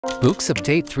Boox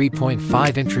Update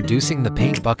 3.5 introducing the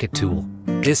Paint Bucket tool.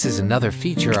 This is another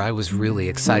feature I was really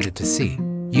excited to see.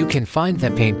 You can find the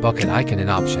Paint Bucket icon in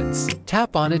Options.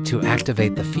 Tap on it to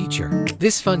activate the feature.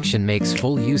 This function makes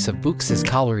full use of Boox's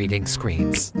color reading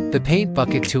screens. The Paint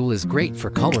Bucket tool is great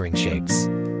for coloring shapes.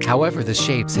 However, the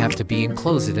shapes have to be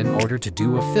enclosed in order to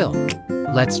do a fill.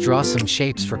 Let's draw some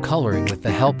shapes for coloring with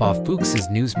the help of Boox's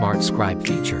new Smart Scribe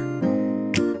feature.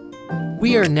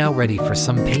 We are now ready for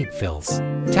some paint fills.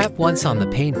 Tap once on the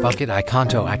Paint Bucket icon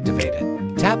to activate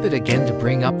it. Tap it again to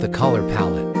bring up the color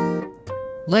palette.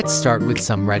 Let's start with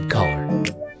some red color.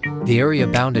 The area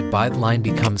bounded by the line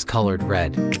becomes colored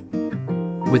red.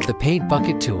 With the Paint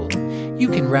Bucket tool, you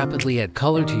can rapidly add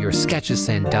color to your sketches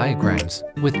and diagrams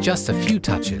with just a few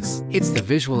touches. It's the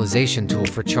visualization tool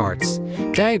for charts,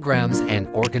 diagrams, and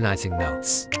organizing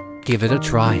notes. Give it a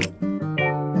try.